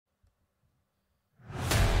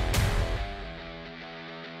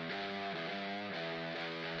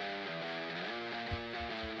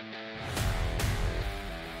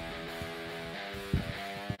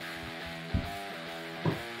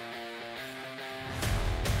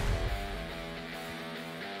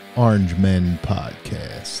Orange Men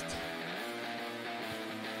Podcast.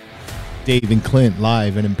 Dave and Clint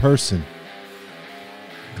live and in person.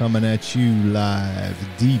 Coming at you live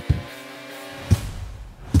deep.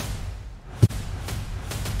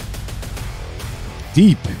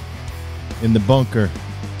 Deep in the bunker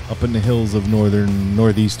up in the hills of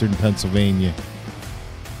northeastern Pennsylvania.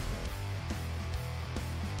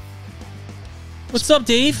 What's up,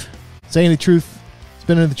 Dave? Saying the truth,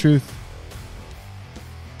 spinning the truth.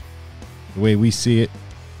 The way we see it.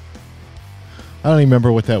 I don't even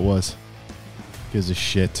remember what that was. Gives a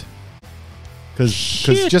shit. Because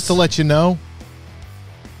just to let you know,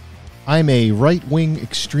 I'm a right wing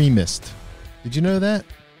extremist. Did you know that?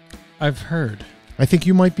 I've heard. I think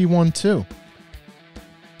you might be one too.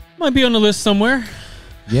 Might be on the list somewhere.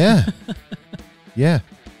 Yeah. Yeah.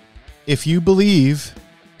 If you believe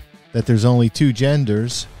that there's only two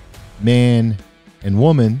genders, man and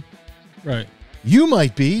woman, right, you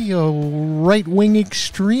might be a right-wing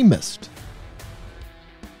extremist.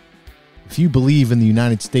 If you believe in the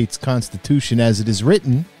United States Constitution as it is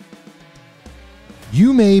written,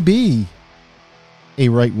 you may be a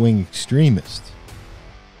right-wing extremist.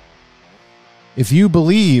 If you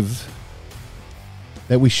believe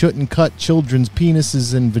that we shouldn't cut children's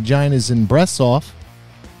penises and vaginas and breasts off,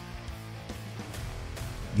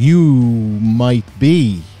 you might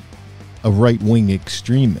be a right-wing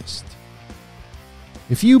extremist.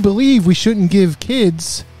 If you believe we shouldn't give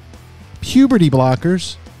kids puberty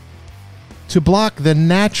blockers to block the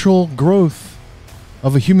natural growth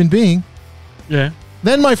of a human being, then,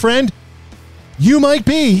 my friend, you might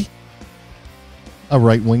be a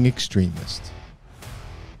right-wing extremist.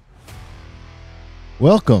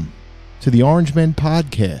 Welcome to the Orange Men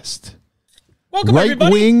Podcast. Welcome, everybody.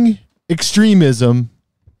 Right-wing extremism.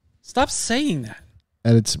 Stop saying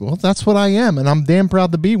that. Well, that's what I am, and I'm damn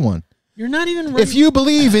proud to be one. You're not even right. If you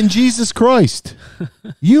believe in Jesus Christ,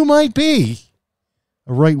 you might be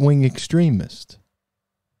a right-wing extremist.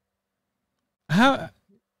 How?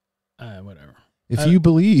 Whatever. If you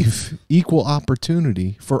believe equal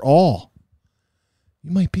opportunity for all,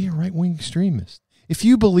 you might be a right-wing extremist. If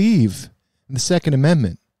you believe in the Second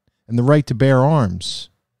Amendment and the right to bear arms,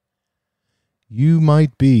 you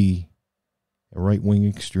might be a right-wing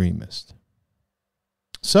extremist.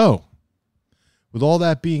 So, with all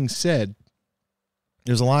that being said,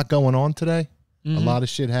 there's a lot going on today. Mm-hmm. A lot of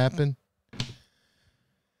shit happened.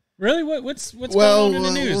 Really? What's going on in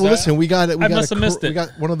the news? Listen, we got missed it. We got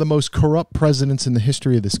one of the most corrupt presidents in the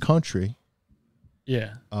history of this country.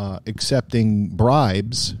 Yeah. Accepting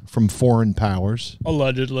bribes from foreign powers.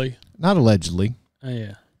 Allegedly. Not allegedly. Oh,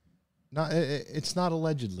 yeah. It's not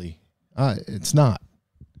allegedly. It's not.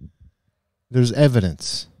 There's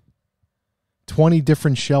evidence. 20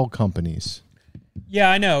 different shell companies. Yeah,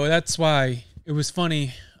 I know. That's why it was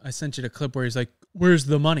funny. I sent you the clip where he's like, "Where's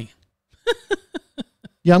the money?"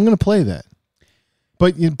 Yeah, I'm going to play that.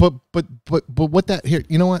 But what that here?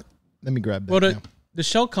 You know what? Let me grab that. Well, the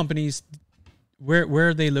shell companies, where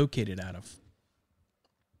are they located out of?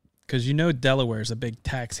 Because Delaware is a big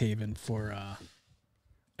tax haven for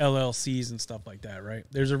LLCs and stuff like that, right?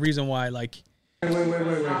 There's a reason why, like. Wait.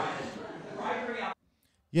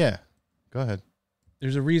 Yeah. Go ahead.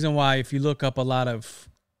 There's a reason why if you look up a lot of,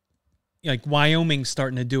 like Wyoming's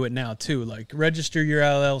starting to do it now too. Like register your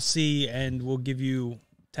LLC and we'll give you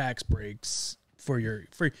tax breaks for your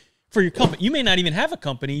company. You may not even have a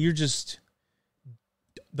company. You're just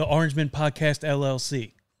the Orange Men Podcast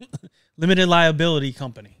LLC, limited liability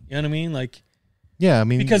company. You know what I mean? Like, yeah, I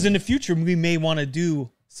mean, because in the future we may want to do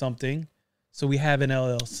something, so we have an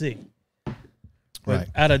LLC. Right.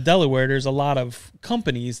 Out of Delaware, there's a lot of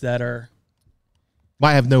companies that are.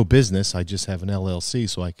 I have no business. I just have an LLC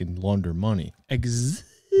so I can launder money. Exactly.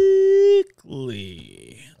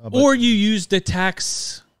 Or you use the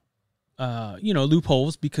tax,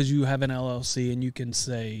 loopholes because you have an LLC and you can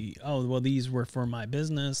say, oh, well, these were for my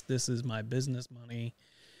business. This is my business money.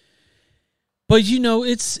 But,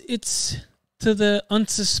 it's to the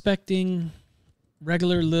unsuspecting,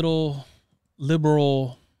 regular little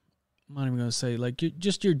liberal. I'm not even going to say, like,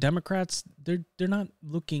 just your Democrats, they're not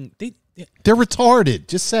looking. They're retarded.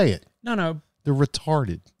 Just say it. No. They're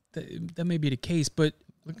retarded. That may be the case, but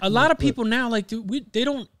a lot of people now, like, they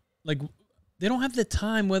don't have the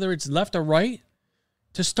time, whether it's left or right,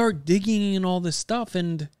 to start digging in all this stuff,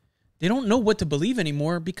 and they don't know what to believe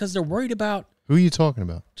anymore because they're worried about. Who are you talking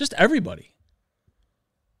about? Just everybody.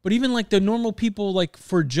 But even like the normal people, like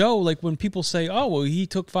for Joe, like when people say, oh, well, he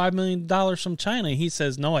took $5 million from China, he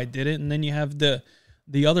says, no, I didn't. And then you have the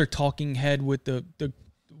other talking head with the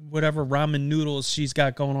whatever ramen noodles she's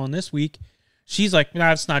got going on this week. She's like, no,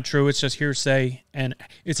 it's not true. It's just hearsay, and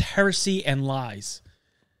it's heresy and lies.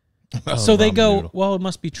 So they go, noodle. Well, it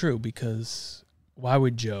must be true because why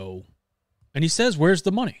would Joe? And he says, where's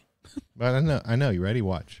the money? But I know. You ready?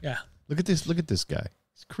 Watch. Yeah. Look at this guy.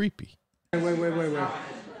 He's creepy. Wait. The bribery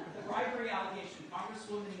allegation,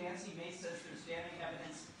 Congresswoman Nancy Mace says there's damning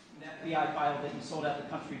evidence in the FBI file that you sold out the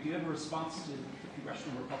country. Do you have a response to the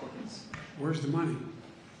congressional Republicans? Where's the money?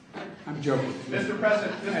 I'm joking. Mr.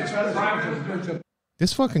 President.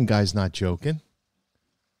 This fucking guy's not joking.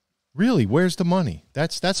 Really, where's the money?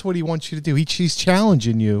 That's what he wants you to do. He's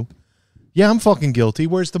challenging you. Yeah, I'm fucking guilty.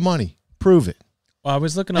 Where's the money? Prove it. Well, I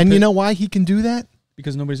was looking up. And you know why he can do that?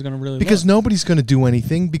 Because nobody's going to really Because nobody's going to do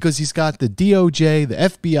anything because he's got the DOJ, the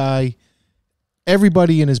FBI,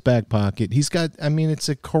 everybody in his back pocket. He's got, I mean, it's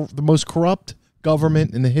the most corrupt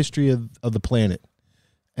government in the history of the planet.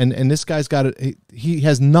 And this guy's got it. He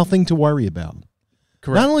has nothing to worry about.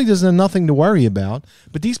 Correct. Not only does he have nothing to worry about,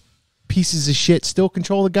 but these pieces of shit still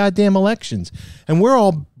control the goddamn elections. And we're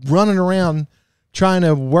all running around trying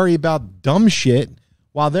to worry about dumb shit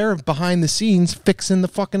while they're behind the scenes fixing the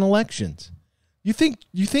fucking elections. You think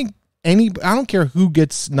I don't care who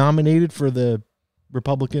gets nominated for the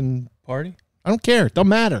Republican Party? I don't care. It don't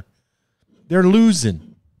matter. They're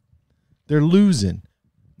losing.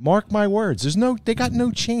 Mark my words. They got no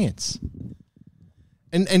chance.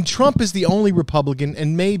 And Trump is the only Republican,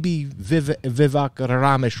 and maybe Vivek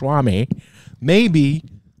Ramaswamy, maybe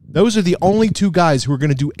those are the only two guys who are going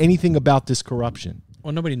to do anything about this corruption.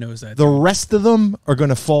 Well, nobody knows that. The rest of them are going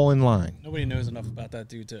to fall in line. Nobody knows enough about that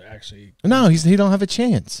dude to actually. No, he don't have a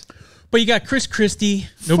chance. But you got Chris Christie.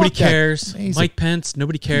 Nobody cares. Mike Pence.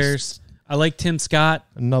 Nobody cares. I like Tim Scott.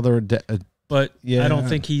 But yeah. I don't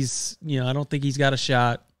think he's got a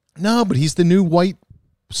shot. No, but he's the new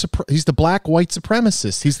he's the black white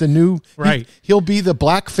supremacist. He's the new right. He'll be the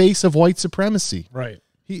black face of white supremacy. Right.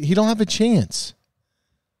 He don't have a chance.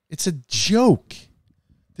 It's a joke.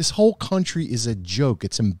 This whole country is a joke.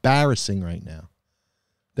 It's embarrassing right now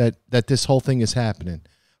that this whole thing is happening.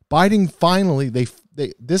 Biden finally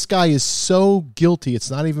this guy is so guilty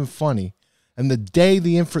it's not even funny. And the day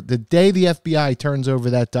the FBI turns over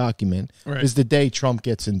that document is the day Trump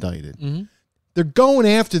gets indicted. Mm-hmm. They're going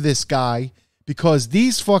after this guy because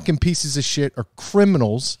these fucking pieces of shit are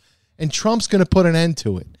criminals, and Trump's going to put an end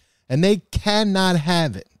to it. And they cannot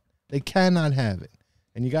have it. They cannot have it.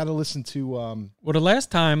 And you got to listen to. Well, the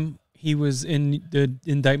last time he was in the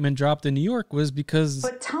indictment dropped in New York was because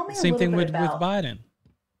same thing with Biden.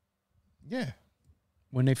 Yeah.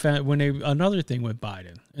 When they another thing with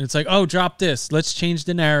Biden, and it's like, oh, drop this. Let's change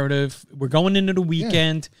the narrative. We're going into the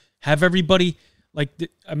weekend. Yeah. Have everybody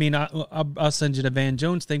I'll send you the Van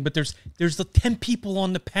Jones thing, but there's the 10 people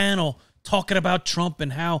on the panel talking about Trump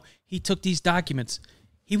and how he took these documents.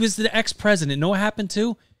 He was the ex-president. Know what happened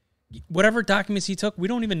to? Whatever documents he took, we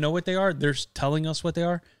don't even know what they are. They're telling us what they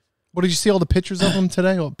are. Well, did you see all the pictures of them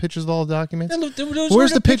today? All pictures of all the documents? Those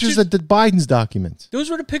Where's the pictures of the Biden's documents? Those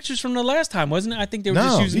were the pictures from the last time, wasn't it? I think they were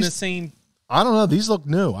just using the same. I don't know. These look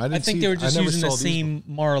new. I think they were just using the same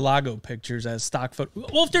Mar-a-Lago pictures as stock photo.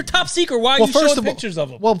 Well, if they're top secret, why are you showing pictures of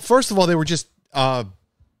them? Well, first of all, they were just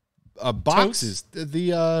boxes.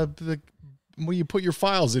 The where you put your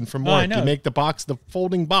files in from work. You make the box the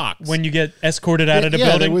folding box. When you get escorted out of the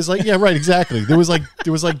building. It was like, yeah, right, exactly. There was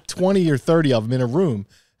like 20 or 30 of them in a room.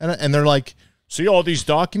 And they're like, see all these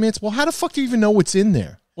documents? Well, how the fuck do you even know what's in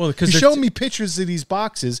there? Well, because you're showing me pictures of these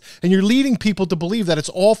boxes, and you're leading people to believe that it's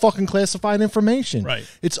all fucking classified information. Right.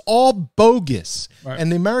 It's all bogus. Right.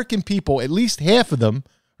 And the American people, at least half of them,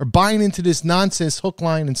 are buying into this nonsense hook,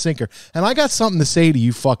 line, and sinker. And I got something to say to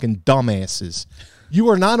you fucking dumbasses. You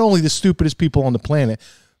are not only the stupidest people on the planet,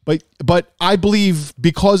 but I believe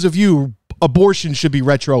because of you, abortion should be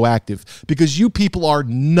retroactive because you people are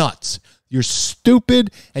nuts. You're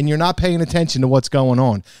stupid, and you're not paying attention to what's going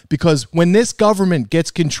on. Because when this government gets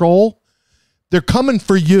control, they're coming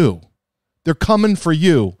for you. They're coming for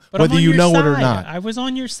you, but whether you know it or not. I was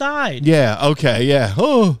on your side. Yeah, okay, yeah.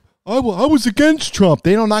 Oh, I was against Trump.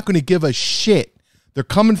 They're not going to give a shit. They're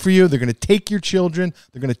coming for you. They're going to take your children.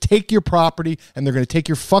 They're going to take your property, and they're going to take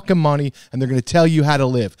your fucking money, and they're going to tell you how to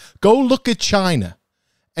live. Go look at China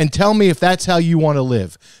and tell me if that's how you want to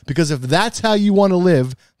live. Because if that's how you want to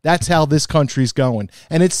live, that's how this country's going.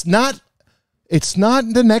 And it's not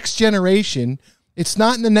the next generation. It's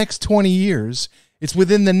not in the next 20 years. It's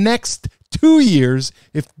within the next 2 years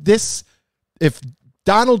if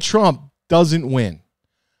Donald Trump doesn't win.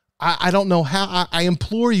 I don't know how. I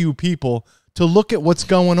implore you people to look at what's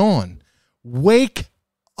going on. Wake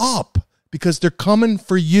up, because they're coming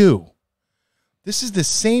for you. This is the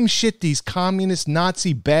same shit these communist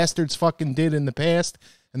Nazi bastards fucking did in the past,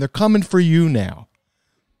 and they're coming for you now.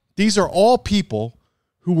 These are all people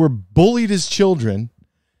who were bullied as children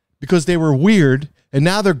because they were weird, and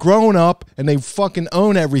now they're grown up and they fucking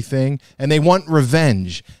own everything and they want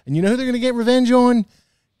revenge. And you know who they're going to get revenge on?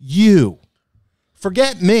 You.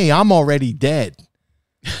 Forget me. I'm already dead.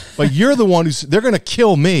 But you're the one they're going to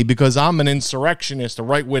kill me because I'm an insurrectionist, a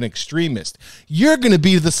right-wing extremist. You're going to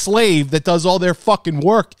be the slave that does all their fucking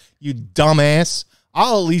work, you dumbass.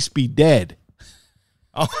 I'll at least be dead.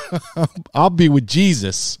 I'll be with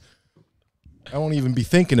Jesus. I won't even be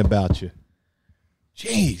thinking about you.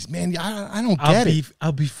 Jeez, man, I don't get it.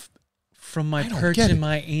 I'll be from my perch in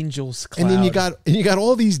my angel's cloud. And then you got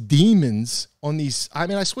all these demons on these. I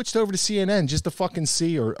mean, I switched over to CNN just to fucking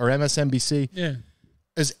see or MSNBC. Yeah.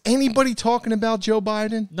 Is anybody talking about Joe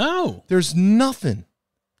Biden? No. There's nothing.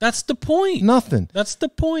 That's the point. Nothing. That's the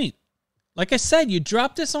point. Like I said, you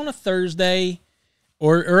drop this on a Thursday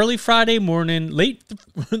or early Friday morning, late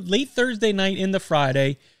Thursday night into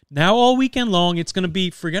Friday. Now all weekend long, it's going to be,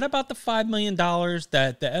 forget about the $5 million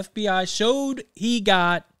that the FBI showed he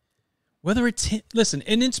got. Whether it's, listen,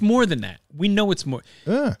 and it's more than that. We know it's more.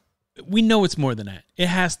 We know it's more than that. It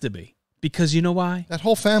has to be. Because you know why? That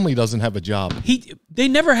whole family doesn't have a job. They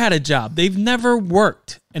never had a job. They've never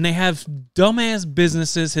worked. And they have dumbass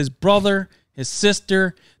businesses. His brother, his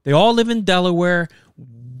sister, they all live in Delaware.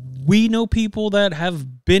 We know people that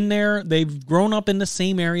have been there. They've grown up in the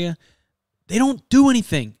same area. They don't do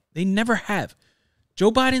anything. They never have.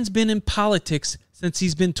 Joe Biden's been in politics since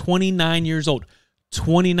he's been 29 years old.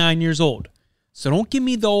 29 years old. So don't give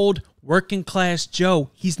me the old working class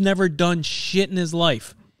Joe. He's never done shit in his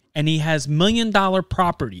life. And he has $1 million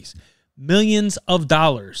properties. Millions of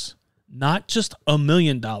dollars. Not just $1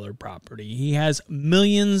 million property. He has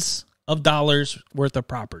millions of dollars worth of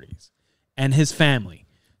properties. And his family.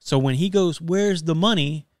 So when he goes, where's the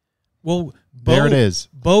money? Well, there it is.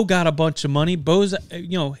 Bo got a bunch of money. Bo's,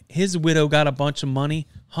 his widow got a bunch of money.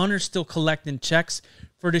 Hunter's still collecting checks.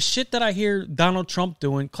 For the shit that I hear Donald Trump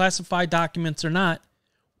doing, classified documents or not,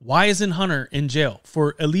 why isn't Hunter in jail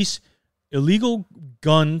for at least illegal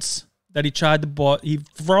guns that he tried to buy? He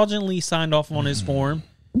fraudulently signed off on his form.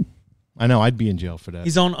 I know. I'd be in jail for that.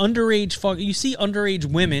 He's on underage. You see underage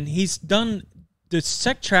women. He's done the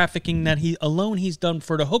sex trafficking that he's done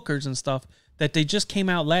for the hookers and stuff that they just came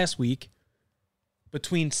out last week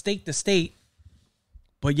between state to state.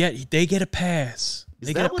 But yet they get a pass.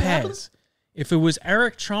 They get a pass. Happened? If it was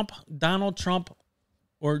Eric Trump, Donald Trump,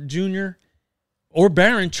 or Jr., or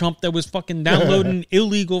Barron Trump that was fucking downloading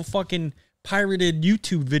illegal fucking pirated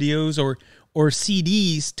YouTube videos or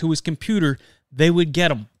CDs to his computer, they would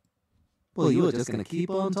get him. Well, you were just going to keep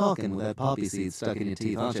on talking with that poppy seed stuck in your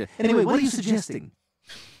teeth, aren't you? Anyway, what are you suggesting?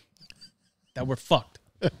 That we're fucked.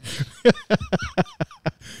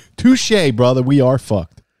 Touche, brother. We are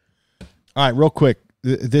fucked. All right, real quick.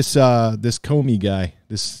 This Comey guy.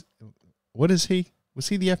 What is he? Was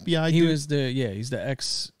he the FBI dude? He's the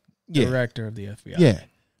ex-director of the FBI. Yeah.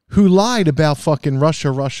 Who lied about fucking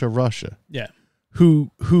Russia. Yeah. Who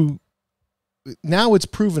now it's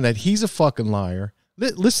proven that he's a fucking liar.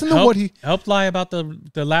 Listen to what he helped lie about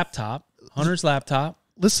the laptop, Hunter's laptop.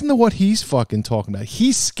 Listen to what he's fucking talking about.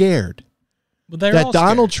 He's scared that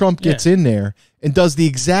Donald Trump gets in there and does the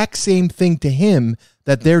exact same thing to him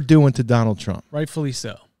that they're doing to Donald Trump. Rightfully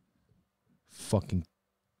so. Fucking.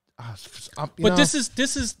 But this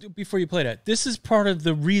is before you play that. This is part of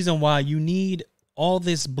the reason why you need all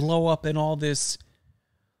this blow up and all these,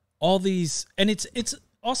 and it's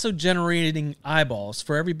also generating eyeballs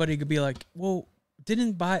for everybody to be like, well,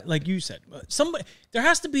 didn't buy, like you said, there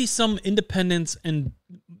has to be some independents and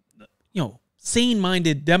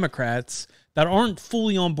sane-minded Democrats that aren't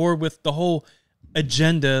fully on board with the whole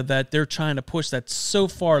agenda that they're trying to push that's so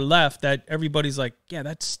far left that everybody's like, yeah,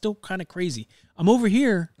 that's still kind of crazy. I'm over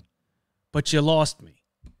here, but you lost me.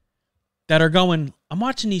 That are going, I'm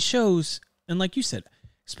watching these shows, and like you said,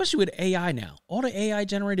 especially with AI now, all the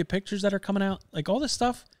AI-generated pictures that are coming out, like all this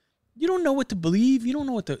stuff, you don't know what to believe. You don't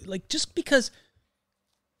know what to, like, just because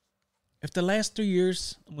if the last 3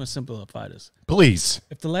 years, I'm going to simplify this. Please.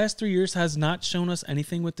 If the last 3 years has not shown us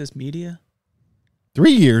anything with this media.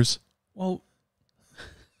 3 years? Well,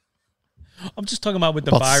 I'm just talking about with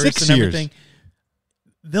the about virus 6 and years. everything.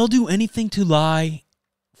 They'll do anything to lie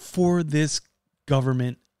for this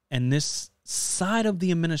government and this side of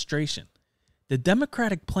the administration. The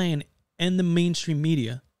Democratic plan and the mainstream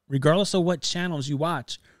media, regardless of what channels you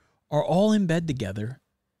watch, are all in bed together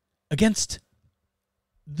against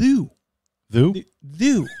these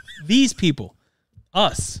people,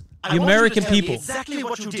 us, the American people. Exactly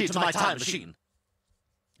what you did to my time machine.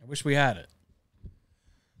 I wish we had it.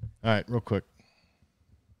 All right, real quick,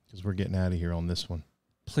 because we're getting out of here on this one.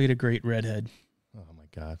 Played a great redhead. Oh, my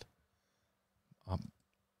God.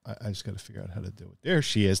 I just got to figure out how to do it. There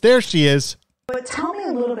she is. There she is. But tell me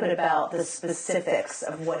a little bit about the specifics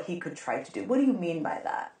of what he could try to do. What do you mean by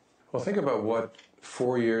that? Well, think about what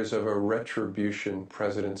 4 years of a retribution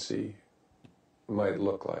presidency might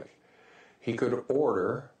look like. He could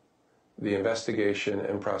order the investigation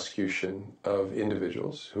and prosecution of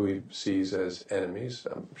individuals who he sees as enemies.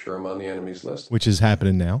 I'm sure I'm on the enemies list. Which is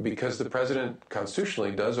happening now. Because the president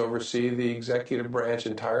constitutionally does oversee the executive branch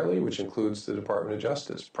entirely, which includes the Department of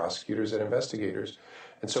Justice, prosecutors and investigators.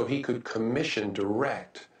 And so he could commission,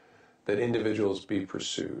 direct that individuals be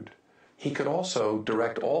pursued. He could also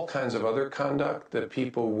direct all kinds of other conduct that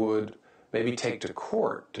people would maybe take to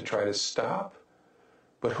court to try to stop.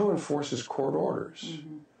 But who enforces court orders?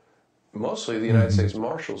 Mm-hmm. Mostly the United States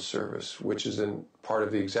Marshals Service, which is in part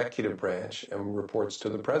of the executive branch and reports to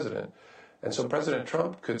the president. And so President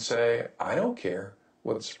Trump could say, I don't care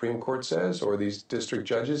what the Supreme Court says or these district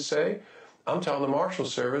judges say. I'm telling the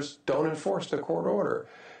Marshals Service, don't enforce the court order.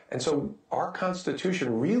 And so our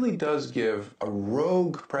Constitution really does give a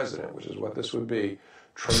rogue president, which is what this would be,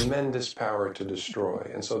 tremendous power to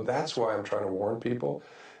destroy. And so that's why I'm trying to warn people.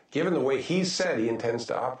 Given the way he said he intends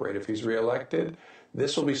to operate if he's reelected,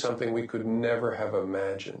 this will be something we could never have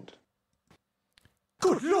imagined.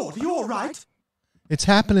 Good Lord, you all right? It's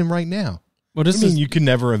happening right now. Well, this I mean, is you could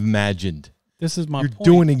never have imagined. this is my You're point.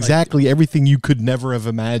 doing exactly everything you could never have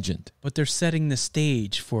imagined. But they're setting the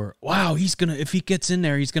stage for he's gonna if he gets in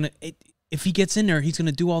there he's gonna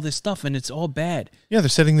do all this stuff and it's all bad. Yeah, they're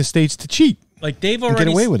setting the stage to cheat. Like they've already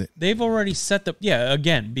get away with it. They've already set the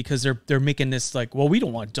again because they're making this like, well, we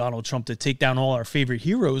don't want Donald Trump to take down all our favorite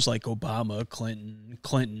heroes like Obama,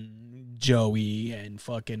 Clinton, Joey, and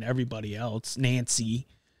fucking everybody else, Nancy,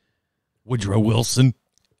 Woodrow Wilson.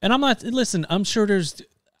 And I'm not listen. I'm sure there's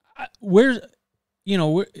I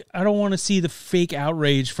don't want to see the fake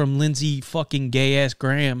outrage from Lindsey fucking gay ass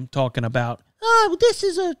Graham talking about this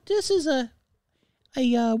is a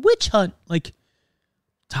witch hunt. Like,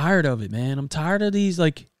 tired of it, man. I'm tired of these.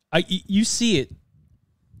 Like, you see it.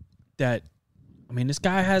 That, I mean, this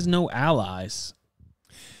guy has no allies.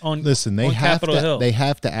 Listen, they have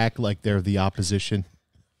to act like they're the opposition.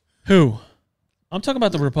 Who? I'm talking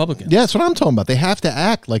about the Republicans. Yeah, that's what I'm talking about. They have to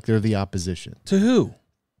act like they're the opposition. To who?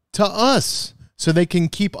 To us, so they can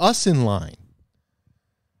keep us in line.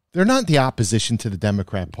 They're not the opposition to the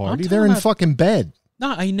Democrat Party. They're in fucking bed. No,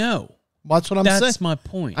 I know. That's what I'm saying. That's my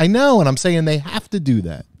point. I know, and I'm saying they have to do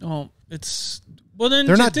that. Oh, it's well then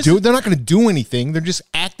they're not going to do anything. They're just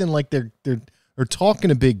acting like they're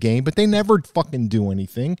talking a big game, but they never fucking do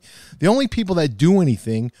anything. The only people that do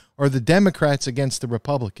anything are the Democrats against the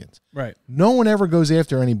Republicans. Right. No one ever goes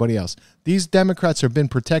after anybody else. These Democrats have been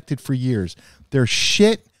protected for years. They're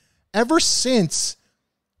shit ever since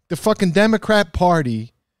the fucking Democrat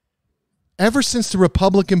Party. Ever since the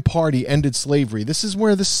Republican Party ended slavery, this is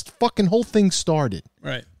where this fucking whole thing started.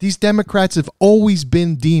 Right. These Democrats have always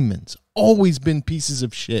been demons, always been pieces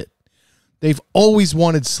of shit. They've always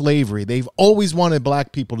wanted slavery. They've always wanted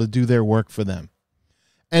black people to do their work for them.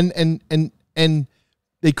 And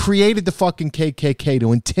they created the fucking KKK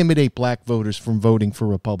to intimidate black voters from voting for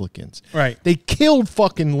Republicans. Right. They killed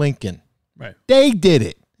fucking Lincoln. Right. They did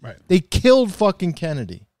it. Right. They killed fucking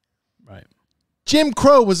Kennedy. Right. Jim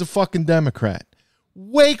Crow was a fucking Democrat.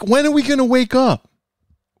 When are we going to wake up?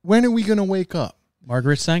 When are we going to wake up?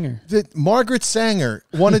 Margaret Sanger. Margaret Sanger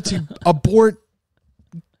wanted to abort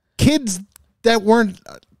kids that weren't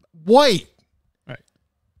white. Right.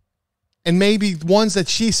 And maybe ones that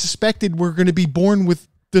she suspected were going to be born with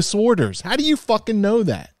disorders. How do you fucking know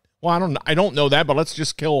that? Well, I don't know that, but let's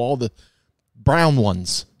just kill all the brown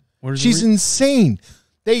ones. She's insane.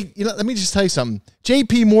 Let me just tell you something.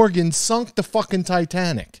 J.P. Morgan sunk the fucking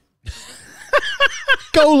Titanic.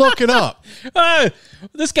 Go look it up.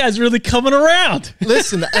 This guy's really coming around.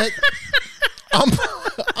 Listen,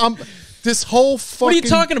 I'm this whole fucking... What are you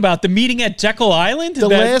talking about? The meeting at Jekyll Island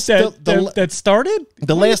that started?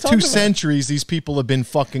 The last 2 centuries, these people have been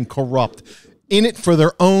fucking corrupt. In it for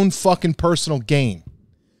their own fucking personal gain.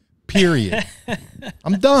 Period.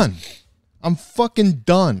 I'm done. I'm fucking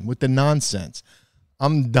done with the nonsense.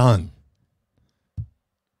 I'm done.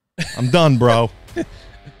 I'm done, bro.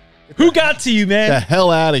 Who got to you, man? The hell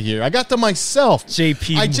out of here. I got to myself.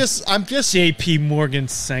 I'm just J.P. Morgan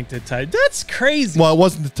sank the Titanic. That's crazy. Well, it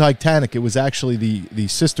wasn't the Titanic. It was actually the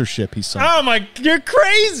sister ship he sunk. Oh my, you're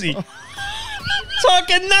crazy.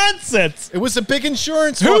 Talking nonsense. It was a big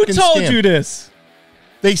insurance Who fucking told scam. you this?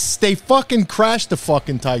 They fucking crashed the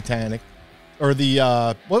fucking Titanic. or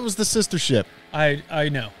the what was the sister ship? I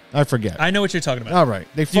know. I forget. I know what you're talking about. All right.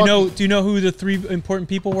 Do you know who the 3 important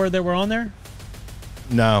people were that were on there?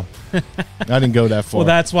 No, I didn't go that far. Well,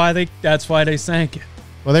 that's why they sank it.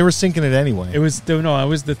 Well, they were sinking it anyway. It was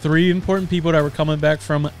the 3 important people that were coming back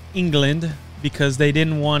from England because they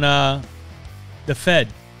didn't want the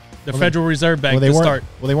Federal Reserve Bank to start.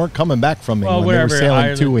 Well, they weren't coming back from England. Wherever, they were sailing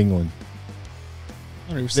Ireland. to England.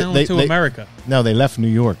 Oh, they were sailing to America. No, they left New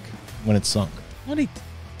York when it sunk.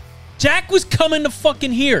 Jack was coming to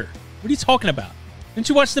fucking here. What are you talking about? Didn't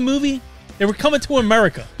you watch the movie? They were coming to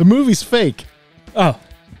America. The movie's fake. Oh.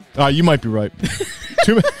 You might be right.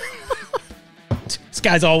 This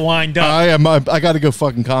guy's all wind up. I got to go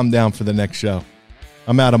fucking calm down for the next show.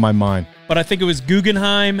 I'm out of my mind. But I think it was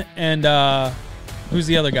Guggenheim and who's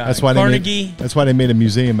the other guy? That's why Carnegie. That's why they made a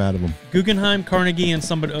museum out of them. Guggenheim, Carnegie, and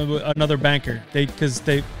another banker. Because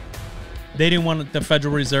they didn't want the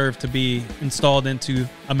Federal Reserve to be installed into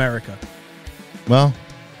America. Well,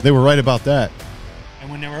 they were right about that. And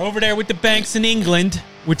when they were over there with the banks in England,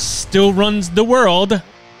 which still runs the world,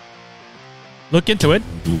 look into it.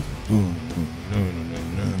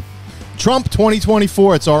 Trump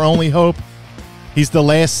 2024, it's our only hope. He's the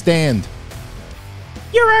last stand.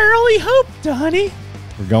 You're our only hope, Donnie.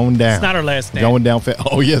 We're going down. It's not our last stand. Going down.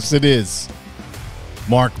 Oh, yes, it is.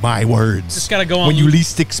 Mark my words. Just got to go on. When you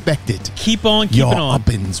least expect it. Keep on keeping your on.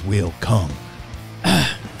 uppins will come. All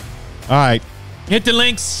right. Hit the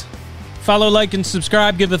links. Follow, like, and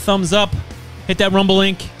subscribe. Give a thumbs up. Hit that Rumble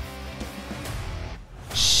link.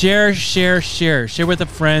 Share. Share with a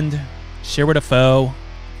friend. Share with a foe.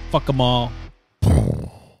 Fuck them all.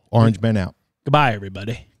 Orange Man out. Goodbye,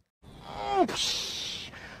 everybody.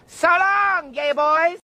 So long, gay boys.